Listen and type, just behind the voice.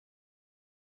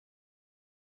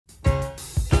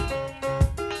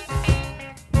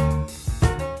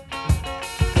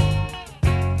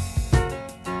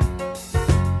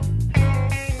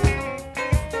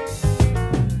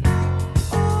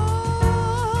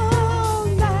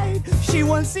She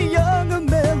wants a young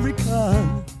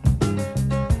American.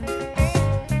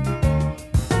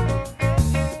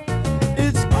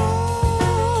 It's all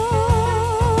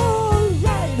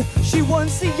right. She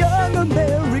wants a young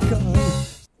American.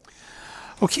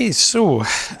 Okay, so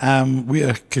we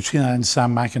are Katrina and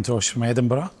Sam McIntosh from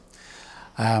Edinburgh.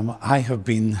 I have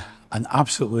been an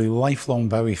absolutely lifelong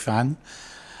Bowie fan.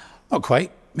 Not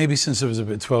quite, maybe since I was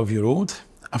about 12-year-old.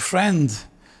 A friend,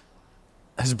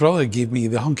 his brother gave me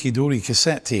the Hunky Dory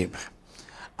cassette tape,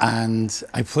 and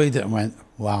I played it and went,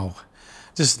 wow,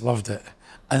 just loved it.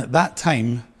 And at that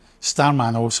time,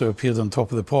 Starman also appeared on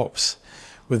Top of the Pops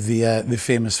with the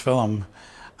famous film,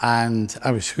 and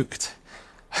I was hooked.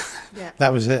 Yeah.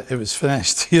 That was it, it was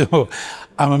finished. You know,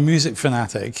 I'm a music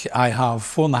fanatic. I have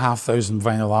 4,500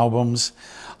 vinyl albums.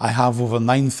 I have over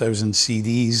 9,000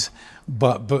 CDs,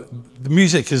 but the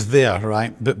music is there,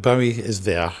 right? But Bowie is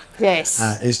there. Yes.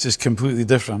 It's just completely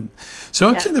different. So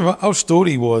actually, our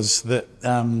story was that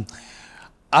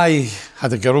I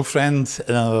had a girlfriend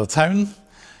in another town.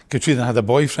 Katrina had a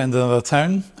boyfriend in another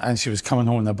town, and she was coming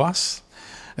home on a bus.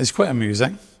 It's quite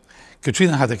amusing.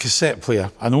 Katrina had a cassette player,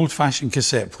 an old-fashioned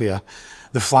cassette player,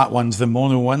 the flat ones, the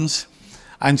mono ones,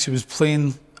 and she was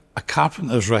playing a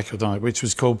Carpenter's record on it, which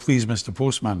was called Please Mr.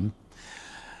 Postman.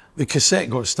 The cassette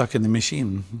got stuck in the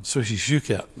machine, so she shook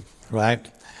it, right?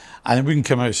 And it wouldn't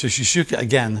come out, so she shook it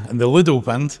again, and the lid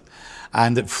opened,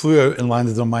 and it flew out and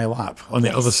landed on my lap, on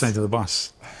the other side of the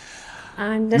bus.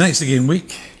 And Next game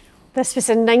week. This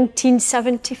was in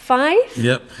 1975?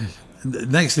 Yep.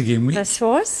 Next game week. This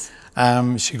was?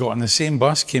 She got on the same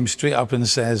bus, came straight up and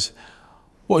says,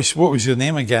 what was your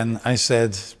name again? I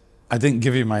said, I didn't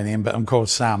give you my name, but I'm called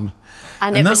Sam.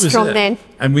 And it was from then.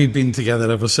 And we've been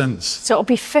together ever since. So it'll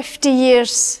be 50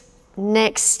 years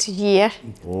next year.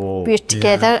 Oh, we're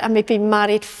together and we've been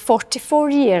married 44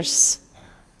 years.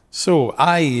 So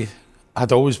I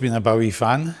had always been a Bowie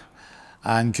fan,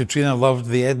 and Katrina loved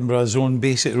the Edinburgh's own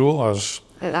Basic Rollers.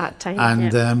 At that time,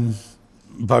 and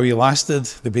Bowie lasted,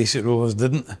 the Basic Rollers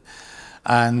didn't.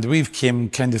 And we've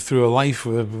came kind of through a life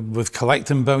with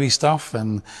collecting Bowie stuff,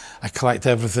 and I collect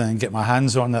everything and get my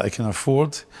hands on that I can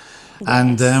afford. Yes.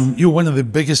 And you know, one of the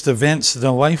biggest events in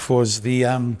our life was we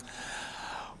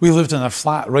lived in a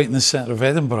flat right in the centre of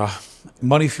Edinburgh.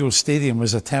 Murrayfield Stadium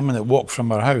was a 10-minute walk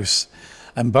from our house.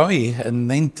 And Bowie, on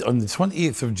the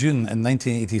 28th of June in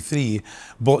 1983,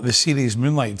 bought the series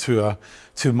Moonlight Tour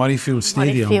to Murrayfield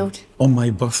Stadium on my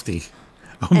birthday.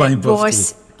 On my birthday. It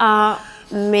was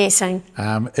amazing.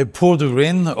 It poured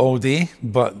rain all day,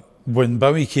 but when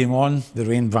Bowie came on, the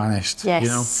rain vanished. Yes. You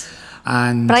know?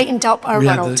 And brightened up our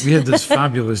world. We had this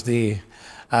fabulous day.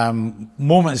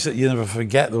 Moments that you never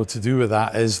forget, though, to do with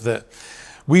that is that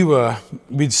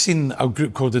we'd seen a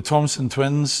group called the Thompson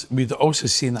Twins. We'd also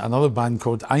seen another band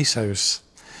called Ice House.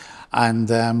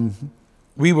 And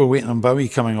we were waiting on Bowie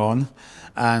coming on,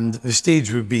 and the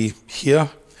stage would be here.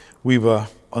 We were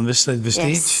on this side of the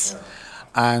stage,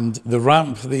 and the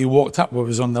ramp that he walked up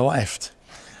was on the left.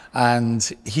 And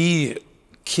he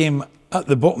came at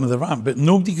the bottom of the ramp, but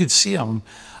nobody could see him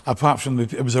apart from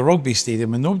it was a rugby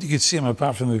stadium, and nobody could see him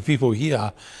apart from the people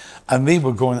here. And they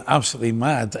were going absolutely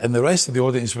mad, and the rest of the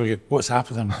audience were going, what's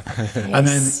happening? And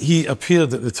then he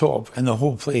appeared at the top, and the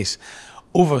whole place,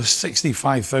 over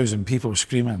 65,000 people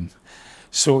screaming.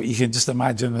 So you can just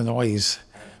imagine the noise.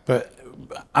 But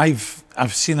I've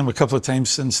seen him a couple of times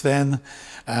since then.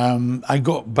 I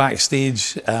got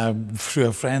backstage through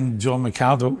a friend, John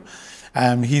McArdle.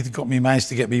 He'd managed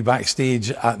to get me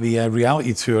backstage at the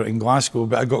reality tour in Glasgow,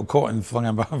 but I got caught and flung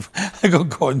him back. I got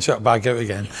caught and chucked back out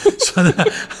again. So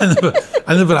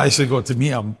I never actually got to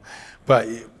meet him. But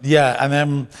yeah,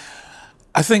 and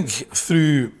I think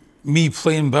through me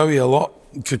playing Bowie a lot,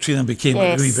 Katrina became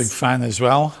a really big fan as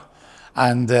well.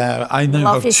 And I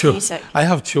now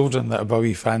have children that are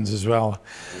Bowie fans as well.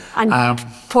 And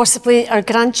possibly our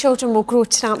grandchildren will grow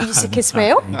to that music as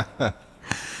well.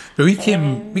 But we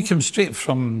came straight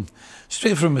from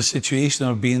a situation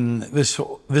of being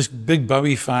this big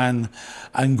Bowie fan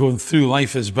and going through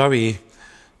life as Bowie,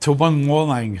 to one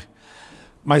morning,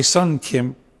 my son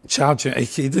came charging.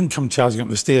 He didn't come charging up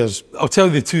the stairs. I'll tell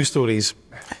you the two stories.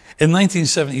 In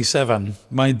 1977,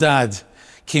 my dad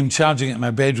came charging at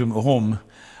my bedroom at home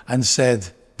and said,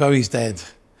 Bowie's dead.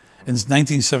 In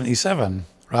 1977,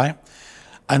 right?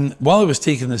 And while I was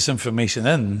taking this information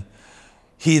in,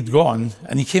 he had gone,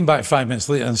 and he came back 5 minutes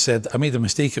later and said, I made a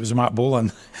mistake, it was Mark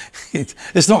Bolan.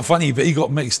 It's not funny, but he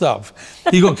got mixed up.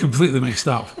 He got completely mixed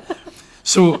up.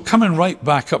 So coming right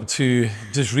back up to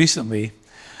just recently,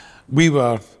 we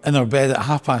were in our bed at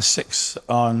 6:30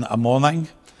 on a morning,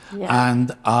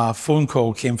 and a phone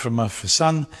call came from my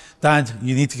son. Dad,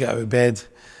 you need to get out of bed.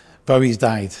 Bowie's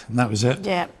died, and that was it.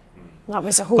 Yeah, that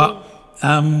was a whole. But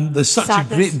there's such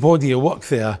sadness. a great body of work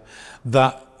there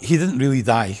that he didn't really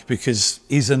die because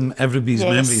he's in everybody's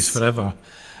memories forever.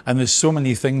 And there's so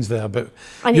many things there. But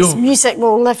and his music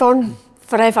will live on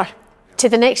forever. To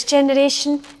the next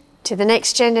generation, to the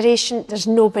next generation, there's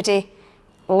nobody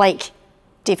like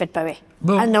David Bowie.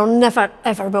 Well, and there never,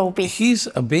 ever will be. He's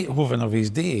a Beethoven of his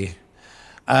day.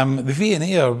 The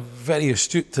V&A are very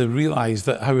astute to realise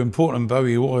that how important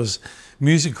Bowie was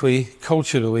musically,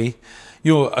 culturally,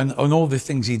 you know, and all the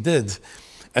things he did.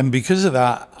 And because of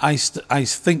that, I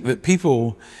think that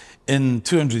people in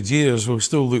 200 years will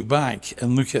still look back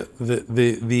and look at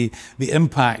the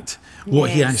impact,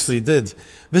 what he actually did.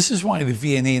 This is why the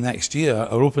V&A next year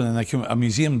are opening a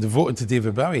museum devoted to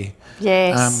David Bowie.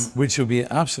 Yes. Which will be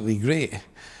absolutely great.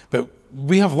 But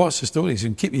we have lots of stories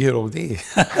and keep you here all day.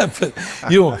 But,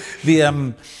 you know,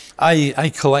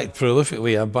 I collect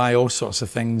prolifically. I buy all sorts of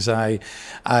things. I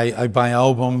buy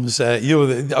albums. You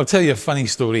know, I'll tell you a funny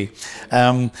story.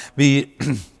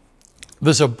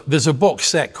 There's a box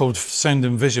set called Sound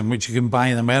and Vision, which you can buy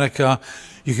in America.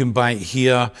 You can buy it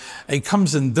here. It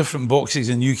comes in different boxes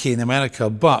in UK and America,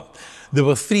 but there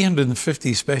were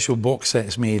 350 special box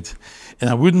sets made in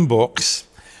a wooden box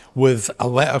with a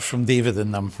letter from David in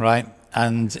them, right?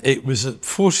 And it was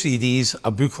 4 CDs,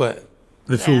 a booklet,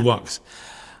 the full works.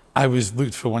 I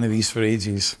looked for one of these for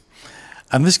ages.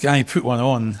 And this guy put one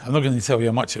on. I'm not going to tell you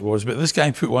how much it was, but this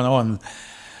guy put one on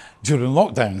during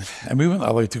lockdown. And we weren't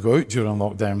allowed to go out during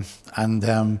lockdown.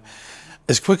 And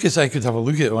as quick as I could have a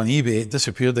look at it on eBay, it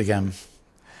disappeared again.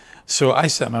 So I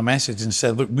sent him a message and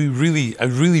said, look, I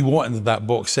really wanted that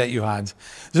box set you had.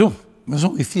 There's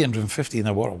only 350 in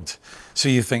the world. So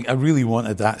you think, I really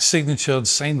wanted that. Signatured,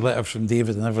 signed letter from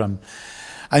David and everyone.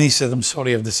 And he said, I'm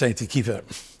sorry, I've decided to keep it.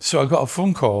 So I got a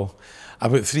phone call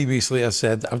about 3 weeks later,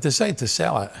 said, I've decided to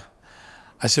sell it.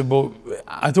 I said, well,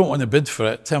 I don't want to bid for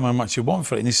it. Tell me how much you want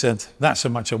for it. And he said, that's how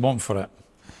much I want for it.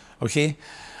 Okay?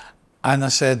 And I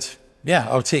said, yeah,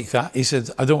 I'll take that. He said,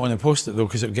 I don't want to post it though,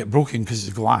 because it'll get broken because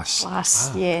it's glass.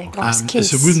 Glass, yeah, glass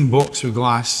case. It's a wooden box with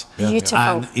glass. Beautiful.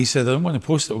 And he said, I don't want to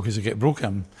post it because it'll get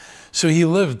broken. So he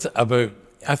lived about,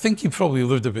 I think he probably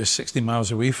lived about 60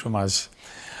 miles away from us.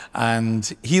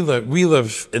 And we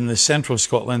live in the central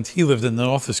Scotland, he lived in the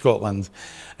north of Scotland.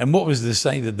 And what was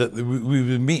decided that we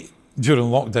would meet during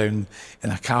lockdown in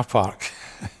a car park.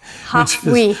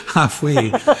 Halfway.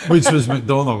 Which was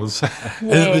McDonald's. Yes.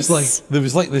 And it was like, there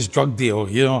was like this drug deal,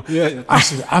 you know. I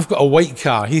said, I've got a white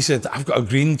car. He said, I've got a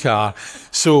green car.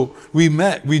 So we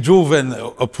met, we drove in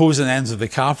opposing ends of the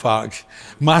car park,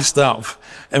 masked up,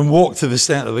 and walked to the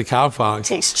centre of the car park.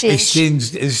 To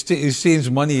exchange.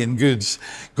 Exchanged money and goods,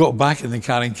 got back in the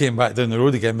car and came back down the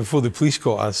road again before the police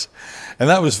caught us. And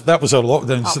that was our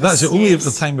lockdown. So that's the only of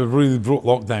the time we really broke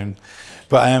lockdown.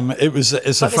 But it's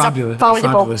a fabulous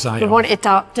item. You wanted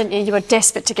that, didn't you? You were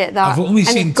desperate to get that. I've only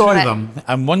seen 2 of them,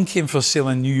 and one came for sale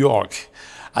in New York.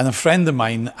 And a friend of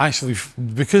mine, actually,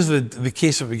 because of the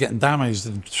case of it getting damaged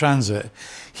in transit,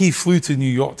 he flew to New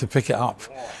York to pick it up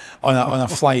on a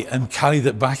flight and carried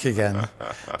it back again.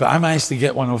 But I managed to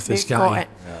get one off this guy.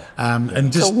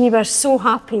 And just, so we were so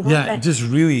happy, weren't we? Just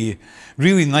really,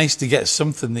 really nice to get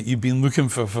something that you've been looking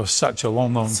for such a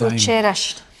long time. So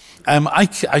cherished. I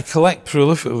collect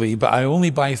prolifically, but I only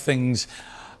buy things,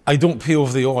 I don't pay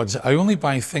over the odds. I only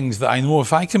buy things that I know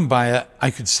if I can buy it,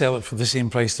 I could sell it for the same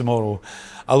price tomorrow.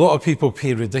 A lot of people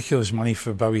pay ridiculous money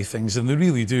for Bowie things, and they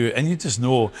really do, and you just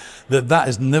know that that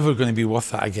is never going to be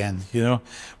worth that again, you know?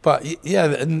 But yeah,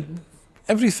 and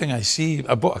everything I see,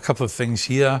 I bought a couple of things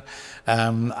here.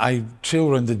 I trail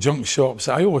around the junk shops.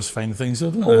 I always find things,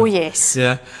 don't I? Oh, yes.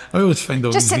 Yeah, I always find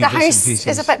all just these that the bits and house pieces.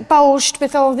 is a bit bulged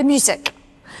with all the music.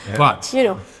 But you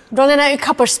know, running out of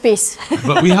cupboard space.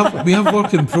 But we have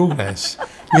work in progress.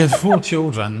 We had 4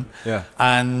 children,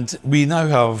 and we now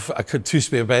have 2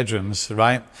 spare bedrooms,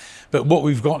 right? But what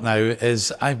we've got now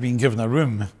is I've been given a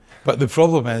room. But the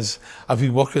problem is, I've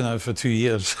been working on it for 2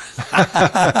 years.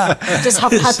 Just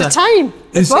haven't had the time.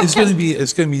 It's going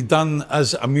to be done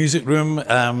as a music room.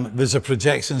 There's a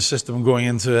projection system going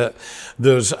into it.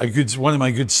 There's one of my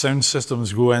good sound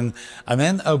systems going, and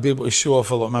then I'll be able to show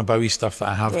off a lot of my Bowie stuff that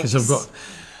I have, because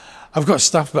I've got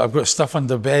stuff, but I've got stuff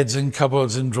under beds and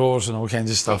cupboards and drawers and all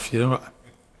kinds of stuff. You know,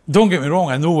 don't get me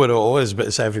wrong, I know where it all is, but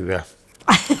it's everywhere.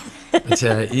 But,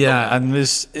 yeah, and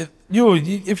there's, if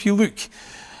you look.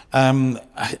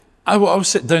 I'll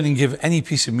sit down and give any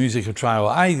piece of music a trial.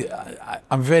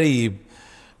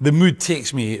 The mood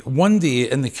takes me. One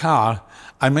day in the car,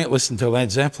 I might listen to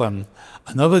Led Zeppelin.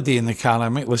 Another day in the car, I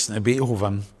might listen to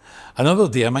Beethoven. Another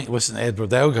day I might listen to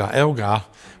Edward Elgar,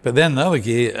 but then the other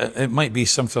day it might be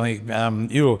something like,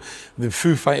 you know, the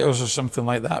Foo Fighters or something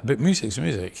like that. But music's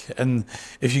music. And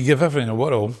if you give everything a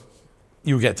whirl,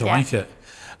 you'll get to like it.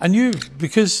 And you,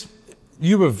 because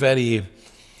you were very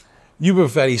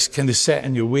kind of set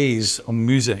in your ways on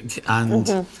music.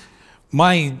 And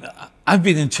I've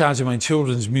been in charge of my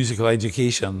children's musical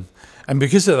education. And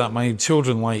because of that, my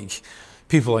children like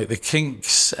people like the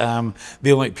Kinks,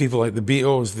 they like people like the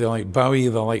Beatles, they like Bowie,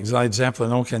 they like Led Zeppelin,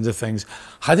 all kinds of things.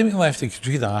 Had it been left to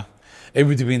Katrina, it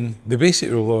would have been the Basic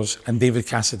Rulers and David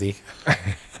Cassidy.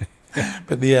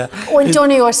 But the and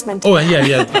Donny Osmond. Oh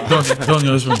yeah, Donny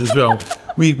Osmond as well.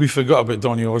 We forgot about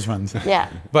Donny Osmond. Yeah.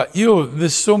 But you know,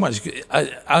 there's so much.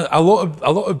 A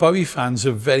lot of Bowie fans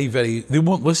are very. They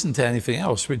won't listen to anything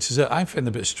else, which is I find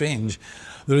a bit strange.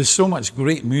 There is so much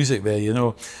great music there, you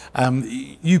know.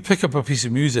 You pick up a piece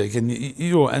of music, and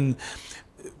you know, and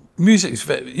music's,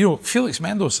 you know, Felix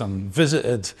Mendelssohn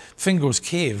visited Fingal's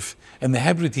Cave in the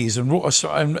Hebrides and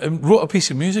wrote a piece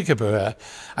of music about it,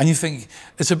 and you think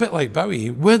it's a bit like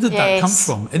Bowie. Where did that come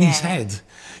from in his head?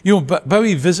 You know, but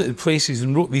Bowie visited places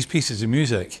and wrote these pieces of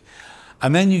music,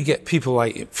 and then you get people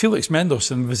like Felix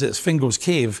Mendelssohn visits Fingal's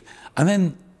Cave, and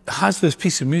then has this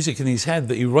piece of music in his head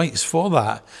that he writes for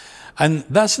that. And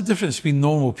that's the difference between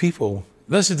normal people.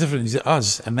 That's the difference between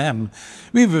us and them.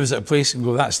 We would visit a place and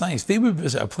go, that's nice. They would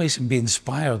visit a place and be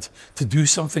inspired to do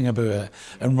something about it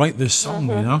and write this song,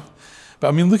 you know? But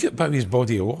I mean, look at Bowie's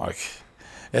body of work.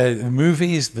 The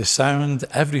movies, the sound,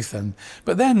 everything.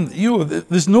 But then, you know,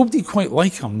 there's nobody quite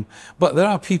like him, but there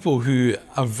are people who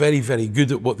are very, very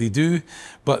good at what they do,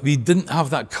 but they didn't have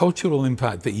that cultural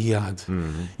impact that he had.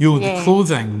 You know, the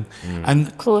clothing.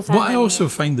 And what I also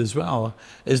find as well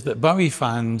is that Bowie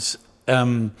fans,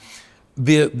 they're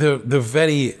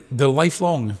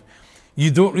lifelong. You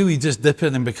don't really just dip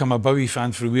in and become a Bowie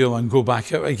fan for a while and go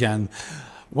back out again.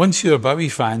 Once you're a Bowie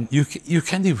fan, you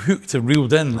kind of hooked and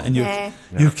reeled in, and you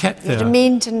kept there. You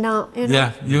remained in that, you know.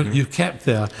 Yeah, you kept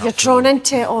there. You're drawn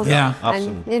into it all. Yeah,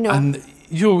 and you know. And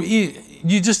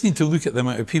you just need to look at the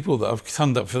amount of people that have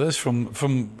turned up for this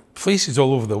from places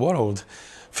all over the world.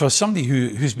 For somebody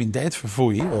who's been dead for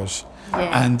 4 years,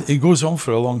 and it goes on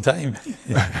for a long time.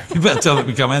 You better tell them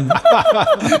to come in.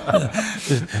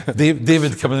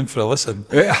 David coming in for a listen.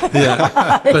 But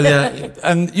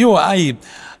and you know,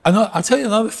 I'll tell you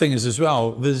another thing is as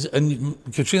well, and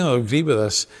Katrina will agree with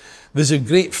us, there's a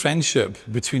great friendship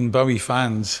between Bowie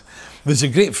fans. There's a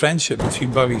great friendship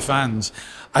between Bowie fans.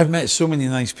 I've met so many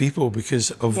nice people because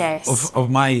of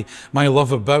my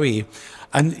love of Bowie.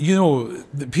 And you know,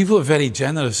 people are very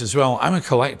generous as well. I'm a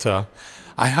collector.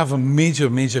 I have a major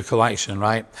collection,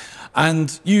 right?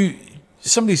 And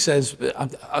somebody says,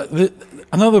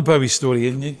 another Bowie story,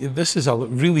 and this is a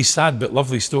really sad but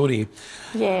lovely story.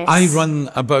 Yes. I run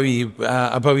a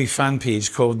Bowie fan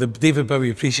page called the David Bowie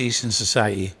Appreciation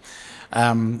Society.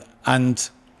 And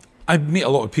I meet a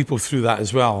lot of people through that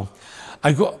as well.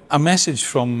 I got a message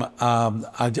from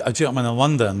a gentleman in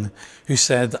London who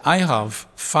said, I have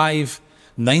 5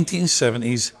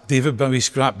 1970s David Bowie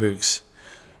scrapbooks.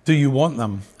 Do you want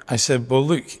them? I said, well,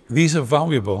 look, these are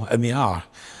valuable, and they are.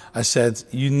 I said,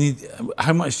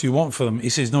 how much do you want for them? He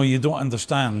says, no, you don't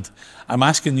understand. I'm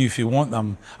asking you if you want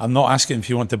them. I'm not asking if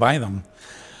you want to buy them.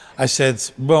 I said,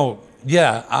 well,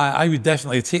 yeah, I would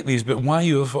definitely take these, but why are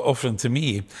you offering to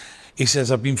me? He says,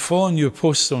 I've been following your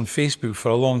posts on Facebook for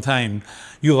a long time.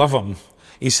 You love them.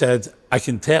 He said, I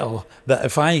can tell that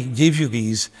if I gave you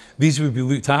these would be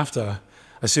looked after.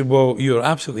 I said, well, you're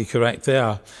absolutely correct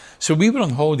there. So we were on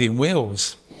holiday in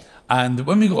Wales. And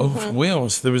when we got home from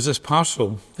Wales, there was this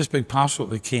big parcel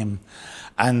that came.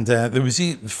 And there was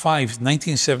 5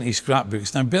 1970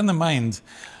 scrapbooks. Now, bear in mind,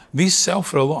 these sell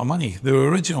for a lot of money. They were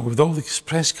original with all the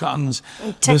press cuttings.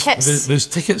 And tickets. There's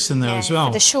tickets in there as well.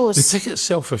 For the shows. The tickets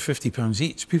sell for £50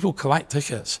 each. People collect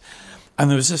tickets. And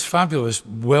there was this fabulous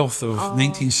wealth of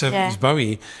 1970s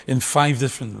Bowie in 5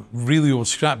 different really old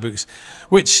scrapbooks,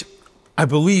 which I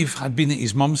believe had been at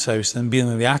his mum's house and been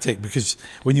in the attic, because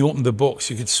when you opened the box,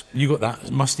 you got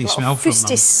that musty smell from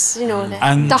them. You know,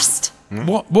 the dust.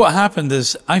 What happened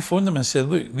is I phoned him and said,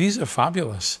 look, these are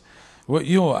fabulous.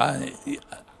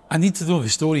 I need to know the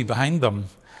story behind them.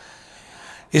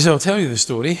 He said, I'll tell you the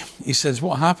story. He says,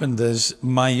 what happened is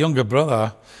my younger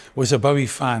brother was a Bowie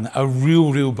fan, a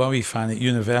real Bowie fan at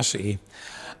university.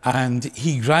 And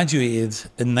he graduated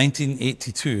in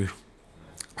 1982.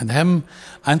 And him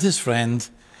and his friend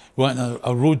went on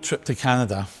a road trip to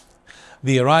Canada.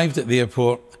 They arrived at the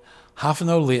airport. Half an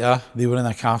hour later, they were in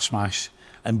a car smash,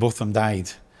 and both of them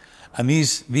died. And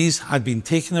these had been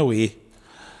taken away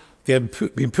They had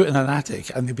been put in an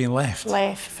attic and they'd been left.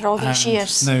 Left for all these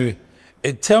years. Now,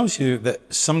 it tells you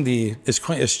that somebody is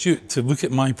quite astute to look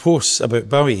at my posts about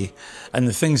Bowie and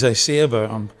the things I say about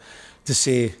him to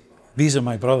say, these are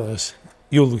my brothers,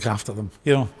 you'll look after them,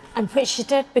 you know. And which she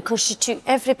did, because she took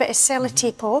every bit of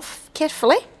sellotape off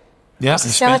carefully. Yeah, the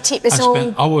sellotape is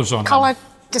all coloured,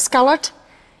 discoloured,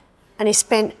 and he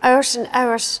spent hours and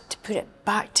hours to put it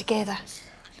back together.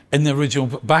 In the original,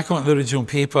 back on the original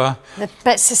paper. The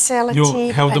bits of sellotape.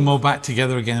 You held them all back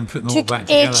together again and put them all back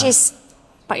together. Took ages,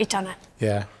 but you done it.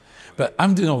 Yeah, but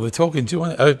I'm doing all the talking. Do you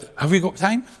want? Have we got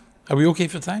time? Are we okay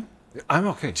for time? I'm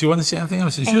okay. Do you want to say anything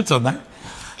else? It's your turn now.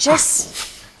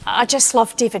 I just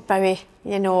love David Bowie.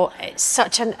 You know, it's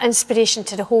such an inspiration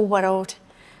to the whole world,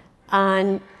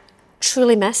 and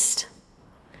truly missed.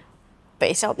 But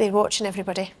he's up there watching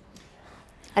everybody,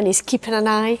 and he's keeping an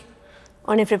eye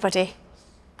on everybody,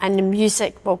 and the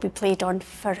music will be played on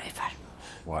forever.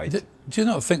 Why? Do you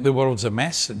not think the world's a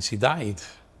mess since he died?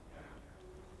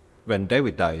 When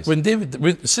David dies.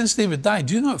 Since David died,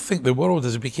 do you not think the world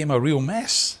has become a real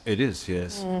mess? It is,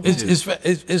 yes.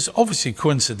 It's obviously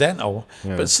coincidental,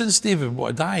 but since David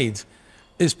died,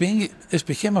 it's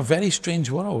become a very strange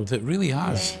world. It really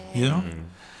has, you know.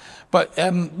 But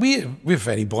we're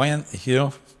very buoyant, you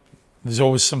know. There's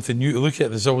always something new to look at.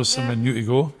 There's always something new to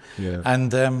go. Yeah.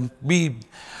 And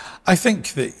I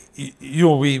think that, you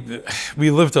know,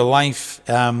 we lived a life.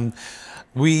 I'm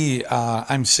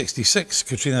 66.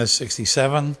 Katrina is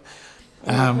 67.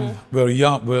 We're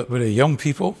a young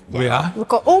people. Yeah. We are. We've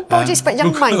got old bodies but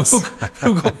young minds.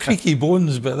 We've got creaky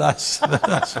bones, but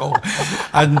that's all.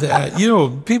 And you know,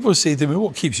 people say to me,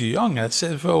 "What keeps you young?" I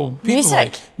said, "Well,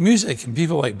 music and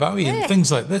people like Bowie and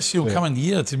things like this. You'll come in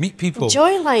here to meet people,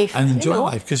 enjoy life, and enjoy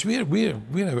life, because we're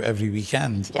out every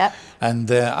weekend. Yep. And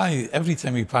every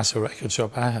time we pass a record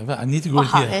shop, I need to go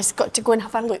here. It's got to go and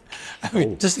have a look. I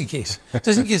mean, just in case I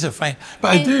find.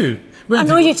 But I do. I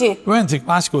know you do. We went to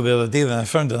Glasgow the other day, and I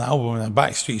found an album in a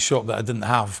backstreet shop that I didn't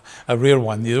have, a rare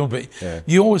one, you know. But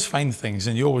you always find things,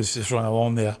 and you always just run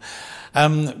along there.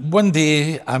 One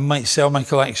day I might sell my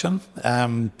collection.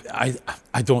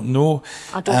 I don't know.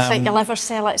 I don't think you'll ever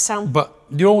sell it, Sam. But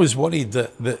you're always worried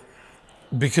that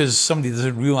because somebody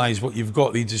doesn't realise what you've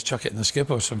got, they just chuck it in the skip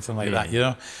or something like that, you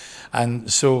know.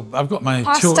 And so I've got my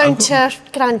down to our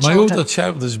grandchildren. My older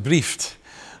child is briefed.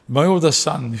 My older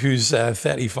son, who's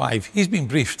 35, he's been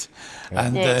briefed.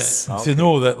 And to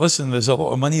know that, listen, there's a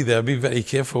lot of money there, be very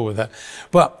careful with it.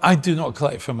 But I do not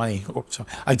collect for money.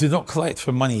 I do not collect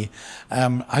for money.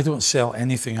 I don't sell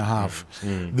anything I have.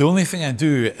 The only thing I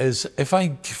do is, if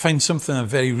I find something at a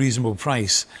very reasonable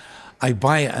price, I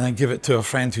buy it and I give it to a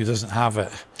friend who doesn't have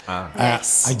it.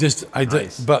 Yes.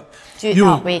 But you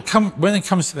know, when it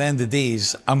comes to the end of the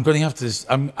days, I'm going to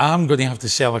have to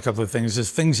sell a couple of things.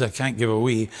 There's things I can't give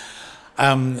away.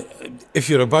 If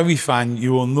you're a Bowie fan,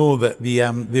 you will know that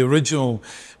the original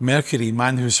Mercury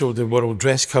Man Who Sold the World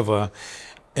dress cover,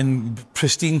 in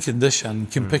pristine condition,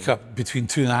 can pick up between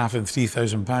 £2,500 and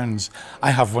 £3,000.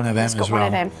 I have one of them as well.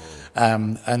 One of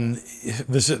them. And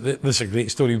there's a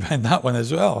great story behind that one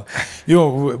as well. You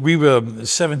know, we were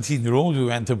 17-year-old. We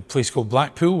went to a place called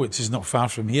Blackpool, which is not far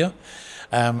from here,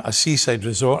 a seaside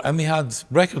resort, and they had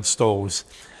record stalls.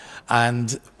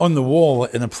 And on the wall,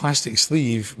 in a plastic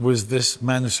sleeve, was this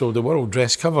Man Who Sold the World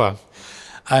dress cover.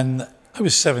 And I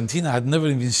was 17. I had never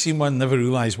even seen one, never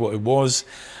realised what it was.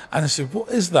 And I said, "What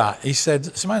is that?" He said,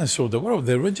 "It's a Man Who Sold the World,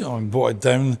 the original." And brought it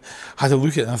down, had a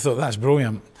look at it, and I thought, that's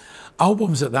brilliant.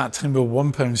 Albums at that time were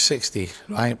 £1.60,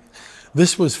 right?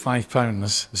 This was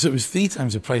 £5, so it was 3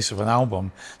 times the price of an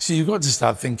album. So you've got to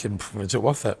start thinking, is it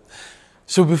worth it?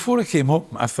 So before I came home,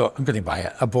 I thought, I'm going to buy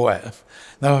it. I bought it.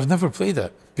 Now, I've never played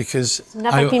it because... It's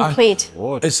never been played.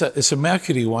 It's a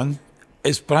Mercury one.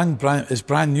 It's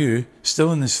brand new,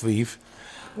 still in the sleeve.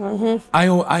 I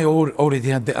already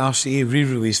had the RCA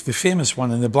re-release, the famous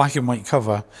one in the black and white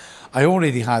cover. I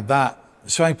already had that,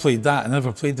 so I played that. I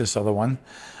never played this other one.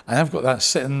 And I've got that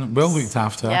sitting well looked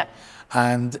after,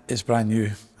 and it's brand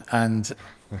new. And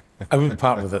I wouldn't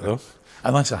part with it though,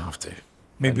 unless I have to.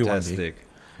 Maybe one day.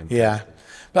 Yeah,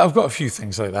 but I've got a few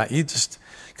things like that. You just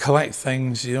collect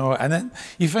things, you know, and then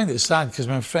you find it sad because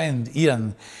my friend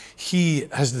Ian, he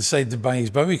has decided to buy his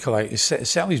Bowie collection,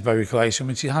 sell his Bowie collection,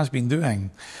 which he has been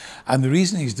doing. And the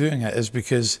reason he's doing it is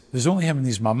because there's only him and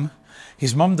his mum.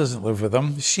 His mum doesn't live with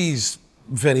him. She's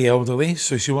very elderly,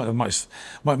 so she won't have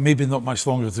maybe not much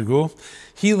longer to go.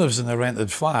 He lives in a rented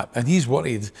flat, and he's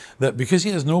worried that because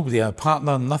he has nobody, a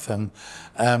partner, nothing,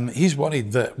 he's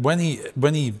worried that when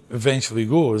he eventually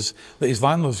goes, that his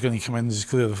landlord's going to come in and just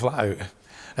clear the flat out.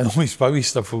 and all his Bowie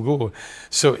stuff will go.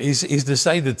 So he's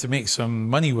decided to make some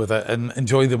money with it and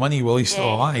enjoy the money while he's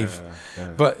still alive.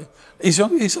 But he's a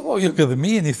lot younger than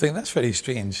me, and you think that's very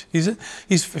strange. He's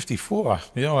 54,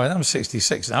 you know, and I'm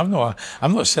 66, and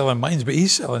I'm not selling mine, but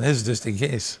he's selling his just in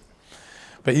case.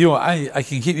 But you know, I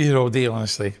can keep you here all day,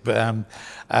 honestly. But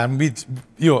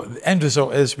you know, the end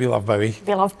result is we love Bowie.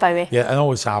 We love Bowie. Yeah, and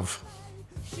always have.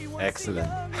 Excellent.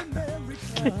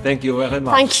 Thank you very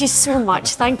much. Thank you so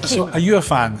much. Thank you. So, are you a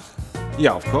fan?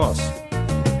 Yeah, of course.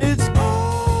 It's all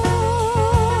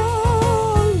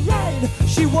right.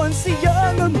 She wants a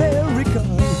young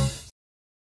American.